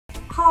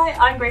Hi,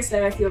 I'm Grace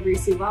Loweth, your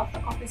RUSU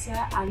Welfare Officer,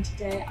 and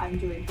today I'm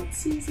joined with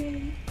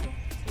Susie.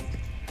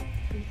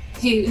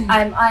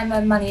 I'm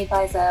a money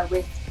advisor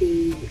with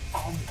the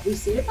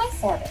RUSU Advice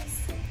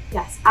Service.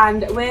 Yes,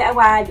 and we're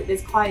aware that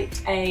there's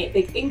quite a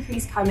big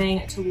increase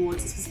coming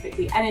towards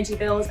specifically energy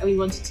bills, and we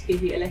wanted to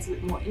give you a little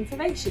bit more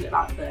information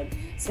about them.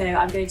 So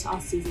I'm going to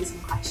ask Susie some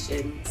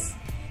questions.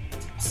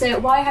 So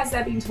why has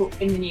there been talk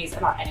in the news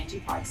about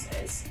energy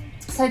prices?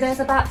 So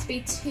there's about to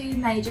be two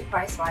major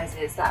price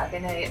rises that are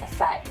going to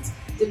affect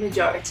the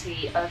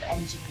majority of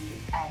energy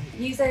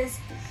users.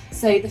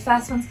 So the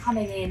first one's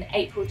coming in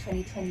April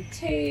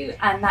 2022,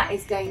 and that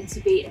is going to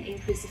be an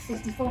increase of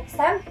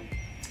 54%.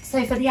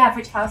 So for the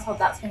average household,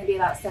 that's going to be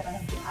about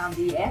 £700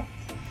 a year.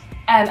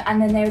 And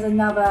then there is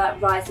another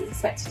rise that's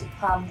expected to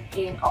come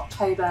in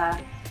October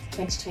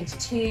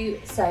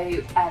 2022, so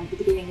the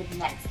beginning of the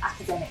next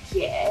academic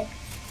year.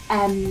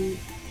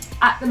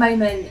 At the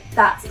moment,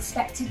 that's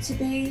expected to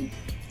be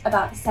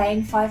about the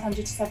same, £500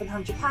 to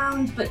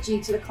 £700, but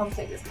due to the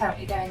conflict that's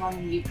currently going on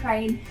in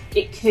Ukraine,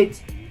 it could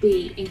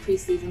be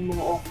increased even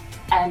more.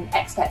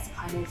 Experts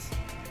are kind of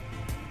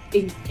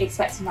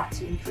expecting that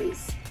to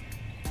increase.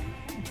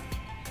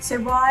 So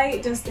why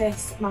does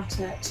this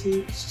matter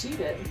to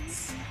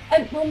students?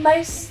 Well,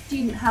 most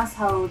student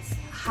households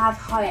have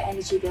higher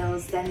energy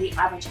bills than the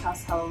average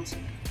household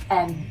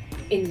in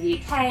the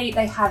UK.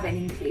 They have an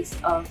increase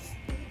of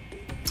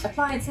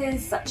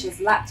appliances such as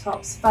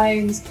laptops,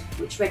 phones,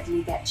 which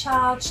regularly get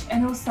charged,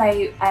 and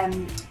also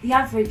the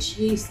average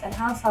use and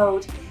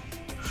household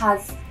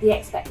has the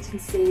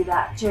expectancy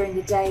that during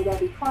the day there'll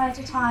be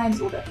quieter times,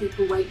 or that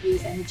people won't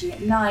use energy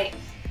at night.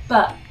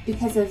 But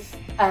because of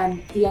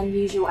the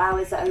unusual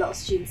hours that a lot of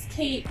students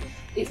keep,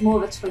 it's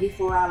more of a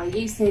 24-hour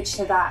usage,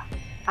 so that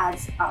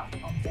adds up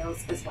on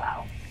bills as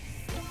well.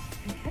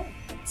 Okay.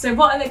 So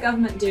what are the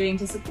government doing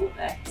to support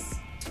this?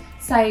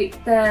 So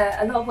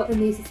a lot of what the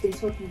news has been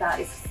talking about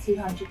is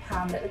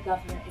 £200 that the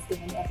government is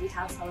giving every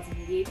household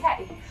in the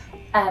UK.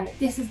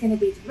 This is going to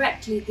be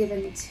directly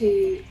given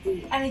to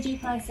the energy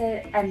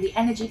prices and the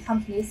energy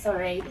companies,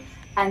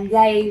 and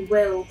they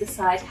will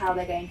decide how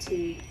they're going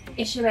to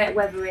issue it,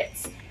 whether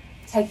it's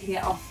taking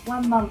it off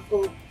 1 month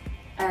or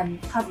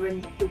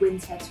covering the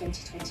winter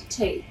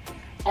 2022.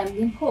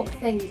 The important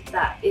thing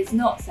that is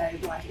not so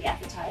widely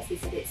advertised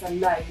is that it's a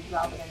loan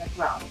rather than a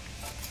grant.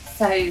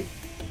 So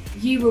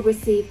you will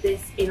receive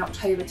this in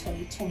October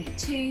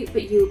 2022,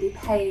 but you'll be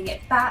paying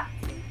it back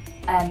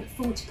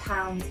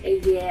 £40 a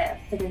year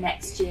for the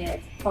next year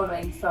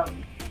following from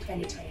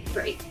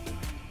 2023.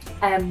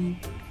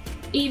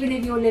 Even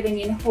if you're living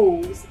in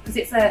halls, because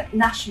it's a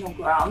national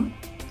grant,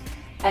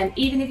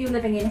 even if you're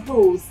living in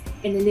halls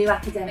in the new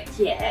academic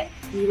year,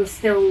 you will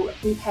still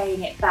be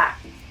paying it back.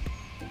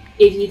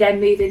 If you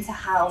then move into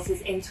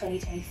houses in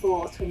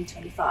 2024,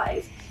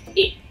 2025,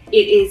 it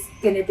is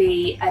going to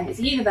be, it's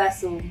a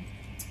universal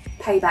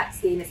payback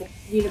scheme, it's a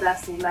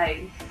universal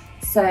loan.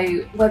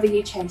 So whether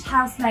you change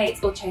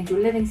housemates or change your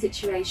living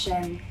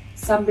situation,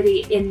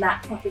 somebody in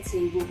that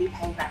property will be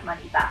paying that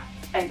money back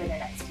over the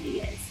next few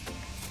years.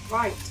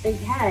 Right,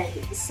 okay.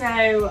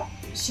 So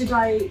should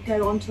I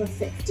go on to a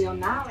fixed deal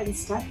now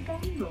instead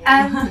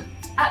then?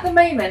 At the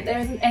moment, there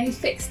isn't any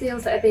fixed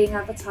deals that are being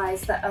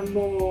advertised that are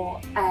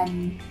more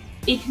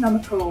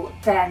economical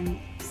than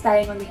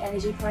staying on the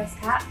energy price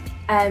cap.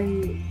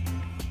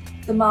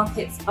 The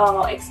markets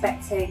are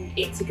expecting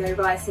it to go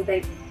rise, so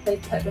they've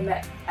put them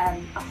at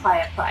a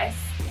higher price.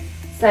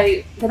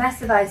 So the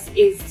best advice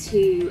is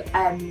to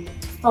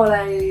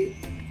follow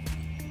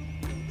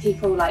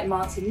people like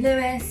Martin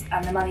Lewis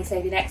and the money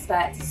saving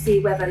expert to see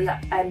whether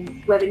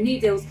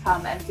new deals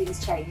come and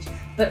things change.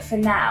 But for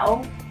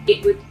now,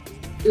 it would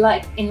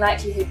in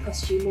likelihood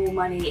cost you more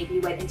money if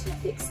you went into a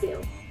fixed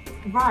deal.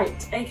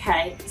 Right,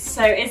 okay.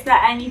 So is there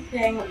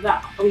anything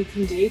that we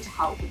can do to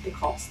help with the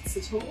costs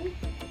at all?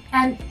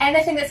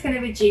 Anything that's going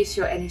to reduce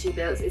your energy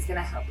bills is going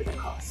to help with the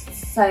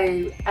costs.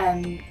 So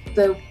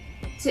the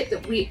tip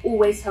that we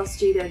always tell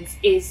students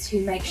is to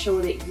make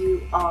sure that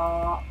you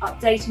are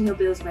updating your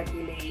bills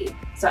regularly,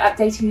 so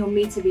updating your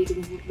meter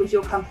readings with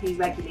your company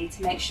regularly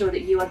to make sure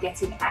that you are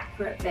getting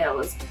accurate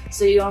bills,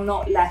 so you're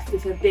not left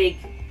with a big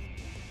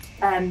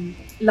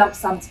lump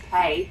sum to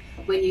pay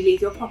when you leave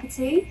your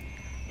property.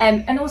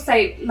 And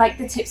also, like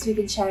the tips we've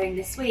been sharing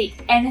this week,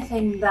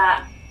 anything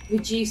that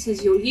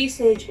reduces your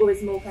usage or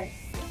is more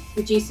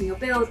reducing your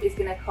bills is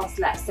going to cost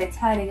less. So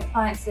turning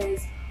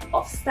appliances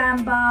off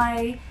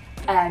standby,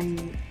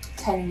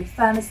 turning the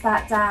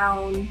thermostat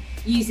down,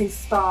 using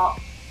spark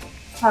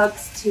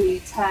plugs to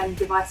turn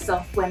devices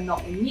off when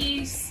not in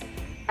use,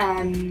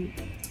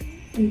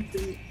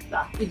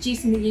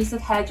 reducing the use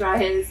of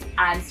hairdryers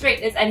and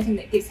straighteners. Anything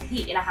that gives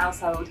heat in a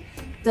household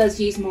does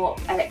use more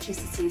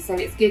electricity, so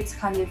it's good to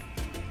kind of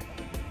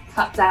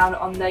cut down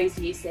on those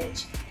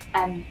usage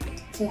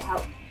to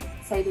help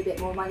save a bit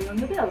more money on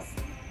your bills.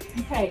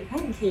 Okay,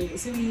 thank you.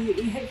 So we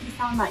hope you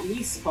found that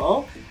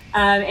useful.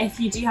 If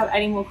you do have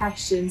any more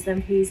questions,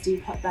 then please do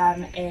put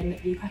them in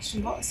the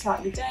question box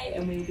throughout the day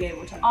and we'll be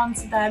able to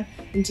answer them,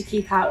 and to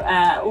keep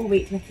out all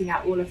week looking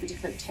at all of the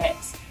different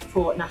tips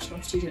for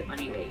National Student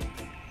Money Week.